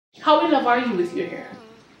How in love are you with your hair?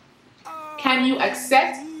 Can you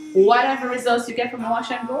accept whatever results you get from a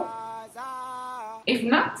wash and go? If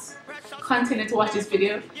not, continue to watch this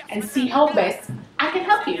video and see how best I can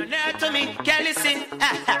help you.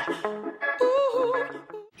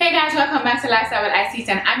 Hey guys, welcome back to Lifestyle with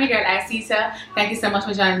Eye-See-Tah, and I'm your girl Eye-See-Tah. Thank you so much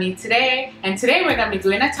for joining me today. And today we're going to be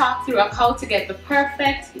doing a talk through of how to get the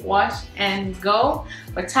perfect wash and go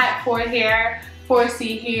for type 4 hair,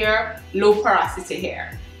 4C hair, low porosity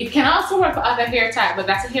hair. It can also work for other hair type, but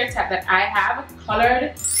that's a hair type that I have: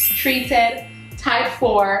 colored, treated, type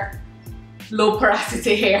 4, low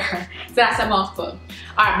porosity hair. So that's a mouthful.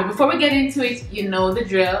 Alright, but before we get into it, you know the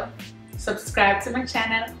drill. Subscribe to my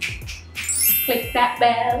channel. Click that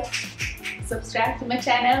bell. Subscribe to my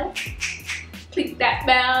channel. Click that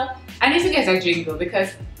bell. I need to get a jingle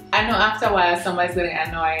because I know after a while somebody's going to get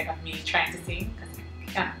annoyed of me trying to sing because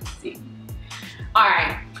I can't sing.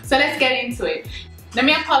 Alright, so let's get into it. Let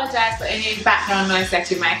me apologize for any background noise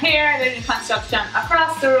that's in my hair. There's any construction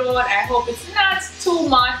across the road. I hope it's not too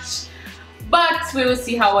much, but we will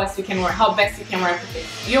see how best we can work with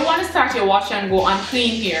it. You want to start your wash and go on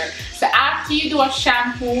clean hair. So after you do a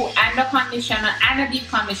shampoo and a conditioner and a deep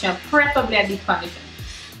conditioner, preferably a deep conditioner,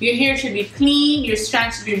 your hair should be clean, your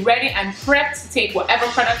strands should be ready and prepped to take whatever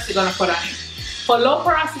products you're going to put on it. For low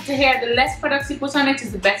porosity hair, the less products you put on it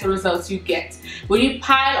is the better results you get. When you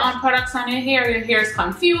pile on products on your hair is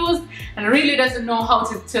confused and really doesn't know how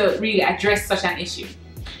to really address such an issue.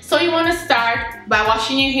 So you want to start by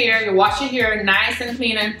washing your hair. You wash your hair nice and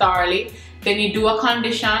clean and thoroughly. Then you do a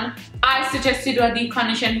condition. I suggest you do a deep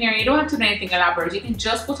condition here. You don't have to do anything elaborate. You can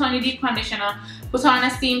just put on your deep conditioner, put on a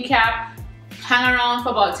steam cap, hang around for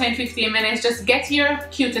about 10-15 minutes. Just get your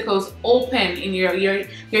cuticles open in your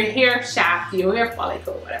hair shaft, your hair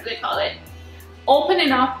follicle, whatever they call it. Open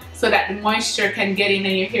enough so that the moisture can get in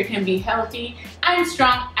and your hair can be healthy and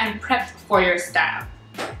strong and prepped for your style.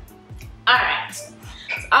 Alright, so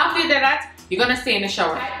after that, you're gonna stay in the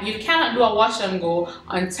shower. You cannot do a wash and go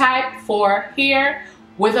on type 4 hair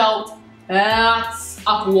without lots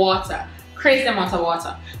of water. Crazy amount of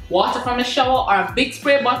water. Water from the shower or a big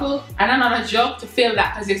spray bottle and another jug to fill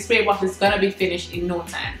that, because your spray bottle is gonna be finished in no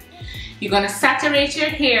time. You're gonna saturate your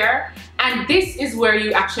hair, and this is where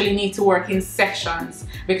you actually need to work in sections,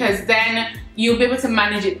 because then you'll be able to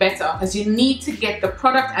manage it better, because you need to get the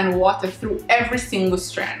product and water through every single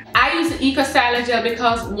strand. I use the Eye-See-Tah gel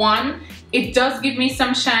because, one, it does give me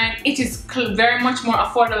some shine. It is very much more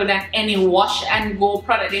affordable than any wash and go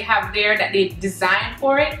product they have there that they designed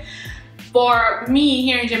for it. For me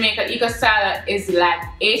here in Jamaica, Eye-See-Tah is like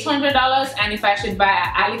 $800, and if I should buy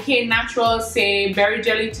an Alicate Natural, say berry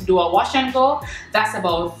jelly, to do a wash and go, that's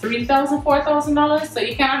about $3,000, $4,000. So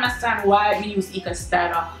you can understand why we use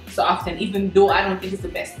Eye-See-Tah so often, even though I don't think it's the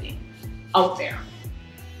best thing out there.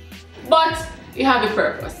 But you have a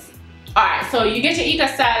purpose. Alright, so you get your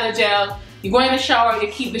Eye-See-Tah gel, you go in the shower, you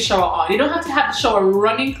keep the shower on. You don't have to have the shower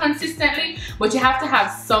running consistently, but you have to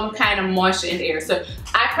have some kind of moisture in the air. So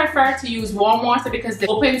I prefer to use warm water because it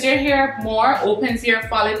opens your hair more, opens your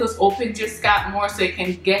follicles, opens your scalp more, so you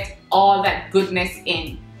can get all that goodness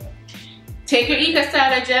in. Take your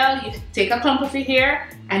Eye-See-Tah gel, you take a clump of your hair,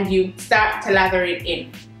 and you start to lather it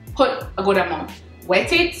in. Put a good amount.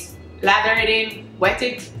 Wet it, lather it in, wet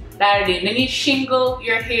it, lather it in. Then you shingle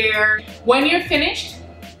your hair. When you're finished,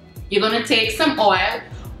 you're gonna take some oil,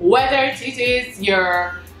 whether it is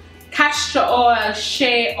your castor oil,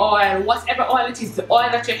 shea oil, whatever oil it is, the oil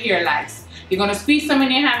that your hair likes. You're gonna squeeze some in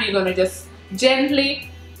your hand, you're gonna just gently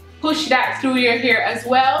push that through your hair as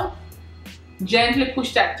well. Gently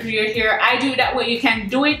push that through your hair. I do it that way. You can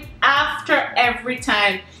do it after every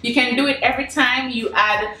time. You can do it every time you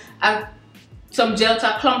add some gel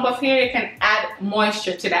to a clump of hair. You can add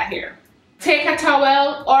moisture to that hair. Take a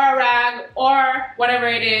towel or a rag or whatever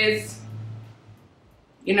it is,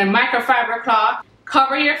 you know, microfiber cloth.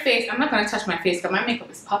 Cover your face. I'm not going to touch my face because my makeup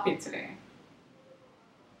is popping today.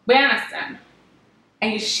 But you understand.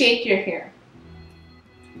 And you shake your hair.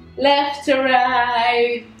 Left to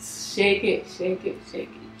right. Shake it, shake it, shake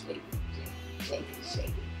it, shake it, shake it, shake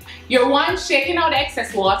it. You're one, shaking out the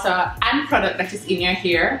excess water and product that is in your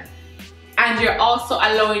hair. And you're also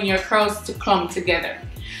allowing your curls to clump together.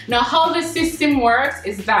 Now how the system works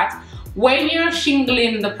is that when you're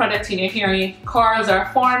shingling the product in your hair, your curls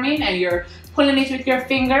are forming and you're pulling it with your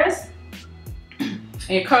fingers and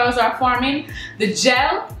your curls are forming, the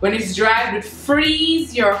gel, when it's dry, would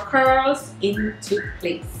freeze your curls into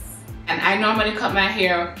place. And I normally cut my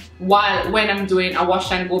hair when I'm doing a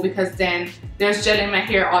wash and go, because then there's gel in my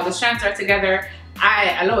hair, all the strands are together.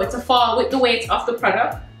 I allow it to fall with the weight of the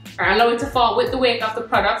product. or allow it to fall with the weight of the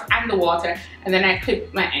product and the water, and then I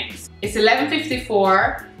clip my ends. It's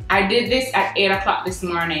 11:54. I did this at 8 o'clock this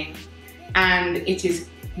morning and it is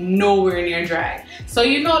nowhere near dry. So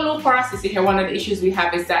you know, low porosity here, one of the issues we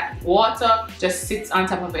have is that water just sits on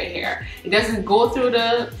top of your hair. It doesn't go through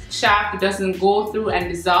the shaft, it doesn't go through and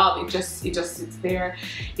dissolve, it just sits there.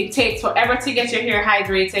 It takes forever to get your hair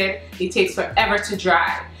hydrated, it takes forever to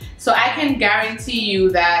dry. So I can guarantee you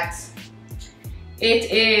that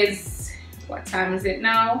it is, what time is it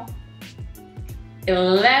now?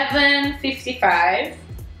 11:55.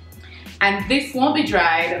 And this won't be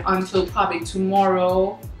dried until probably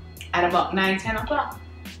tomorrow at about 9-10 o'clock.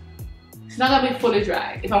 It's not gonna be fully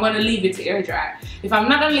dry if I'm gonna leave it to air dry. If I'm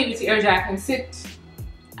not gonna leave it to air dry, I can sit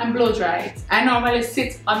and blow dry it. I normally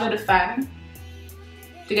sit under the fan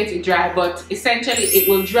to get it dry, but essentially it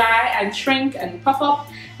will dry and shrink and puff up,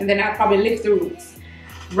 and then I'll probably lift the roots.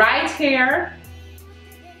 Right here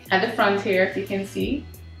at the front here, if you can see,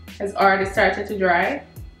 has already started to dry.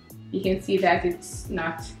 You can see that it's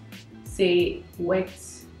not, say, wet.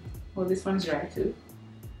 Well, this one's dry too.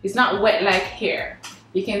 It's not wet like hair.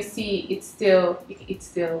 You can see it's still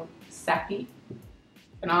sappy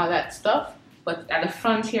and all that stuff, but at the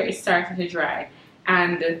front here it's starting to dry.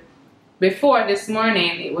 And before this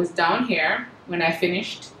morning it was down here when I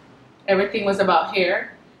finished. Everything was about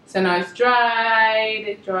here. So now it's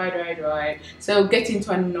dried, dry. So get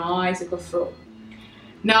into a nice little fro.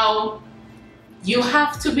 Now you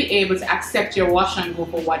have to be able to accept your wash and go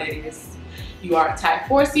for what it is. You are a type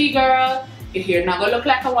 4C girl. Your hair not gonna look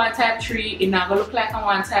like a one type 3. It not gonna look like a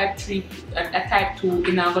one type 3, a type 2.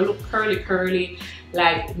 It not gonna look curly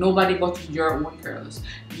like nobody but your own curls.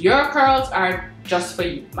 Your curls are just for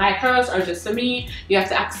you. My curls are just for me. You have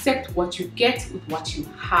to accept what you get with what you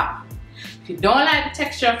have. If you don't like the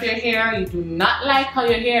texture of your hair, you do not like how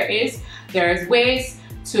your hair is, there's ways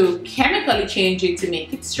to chemically change it to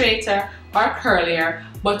make it straighter or curlier,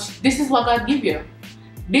 but this is what God give you.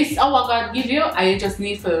 This is what God give you, and you just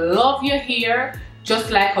need to love your hair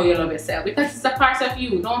just like how you love yourself, because it's a part of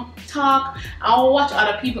you. Don't talk and watch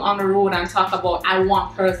other people on the road and talk about, I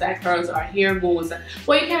want curls like hers or hair goes.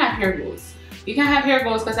 Well, you can have hair goes. You can have hair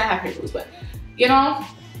goes because I have hair goes, but you know,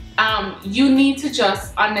 you need to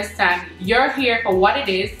just understand your hair for what it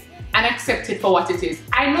is and accept it for what it is.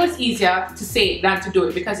 I know it's easier to say it than to do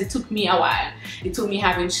it because it took me a while. It took me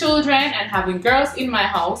having children and having girls in my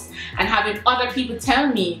house and having other people tell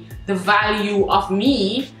me the value of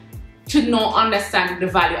me to know, understand the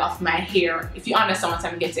value of my hair, if you understand what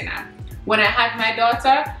I'm getting at. When I had my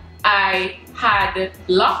daughter, I had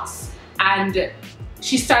locks and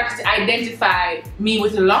she started to identify me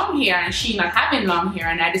with long hair and she not having long hair,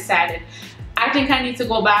 and I decided I think I need to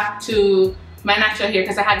go back to my natural hair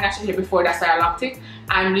because I had natural hair before, that's why I locked it,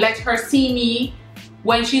 and let her see me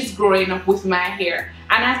when she's growing up with my hair.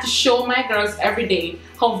 And I have to show my girls every day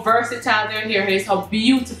how versatile their hair is, how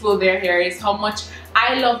beautiful their hair is, how much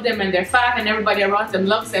I love them and their father and everybody around them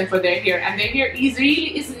loves them for their hair. And their hair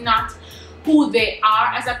really is not who they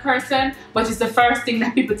are as a person, but it's the first thing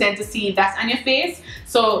that people tend to see that's on your face.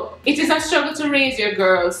 So it is a struggle to raise your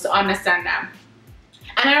girls to understand that.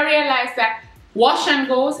 And I realized that wash and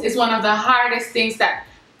goes is one of the hardest things that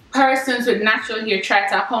persons with natural hair try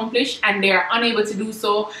to accomplish, and they are unable to do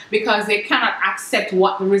so because they cannot accept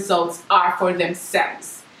what the results are for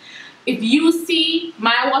themselves. If you see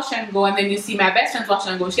my wash and go and then you see my best friend's wash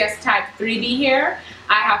and go, she has type 3B hair.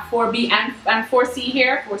 I have 4B and 4C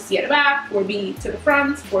hair, 4C at the back, 4B to the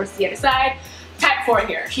front, 4C at the side, type 4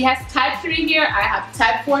 hair. She has type 3 hair, I have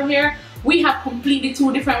type 4 hair. We have completely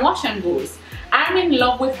two different wash and goes. I'm in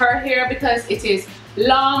love with her hair because it is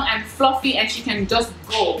long and fluffy and she can just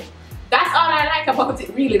go. That's all I like about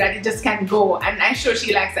it, really, that it just can go, and I'm sure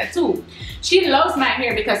she likes that too. She loves my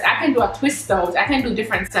hair because I can do a twist out, I can do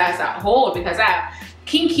different styles at hold because I have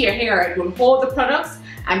kinkier hair. I will hold the products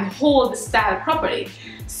and hold the style properly.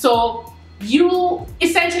 So you,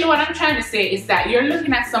 essentially what I'm trying to say is that you're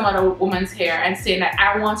looking at some other woman's hair and saying that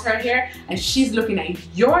I want her hair, and she's looking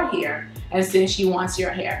at your hair and saying she wants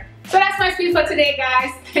your hair. So that's my speech for today,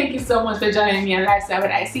 guys. Thank you so much for joining me on Lifestyle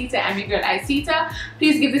with Eye-See-Tah. I'm your girl Eye-See-Tah.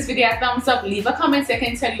 Please give this video a thumbs up, leave a comment so I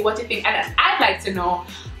can tell you what you think, and I'd like to know,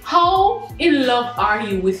 how in love are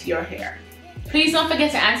you with your hair? Please don't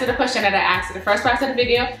forget to answer the question that I asked in the first part of the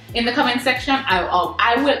video in the comment section.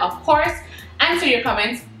 I will of course answer your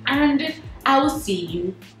comments, and I will see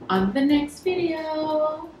you on the next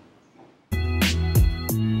video.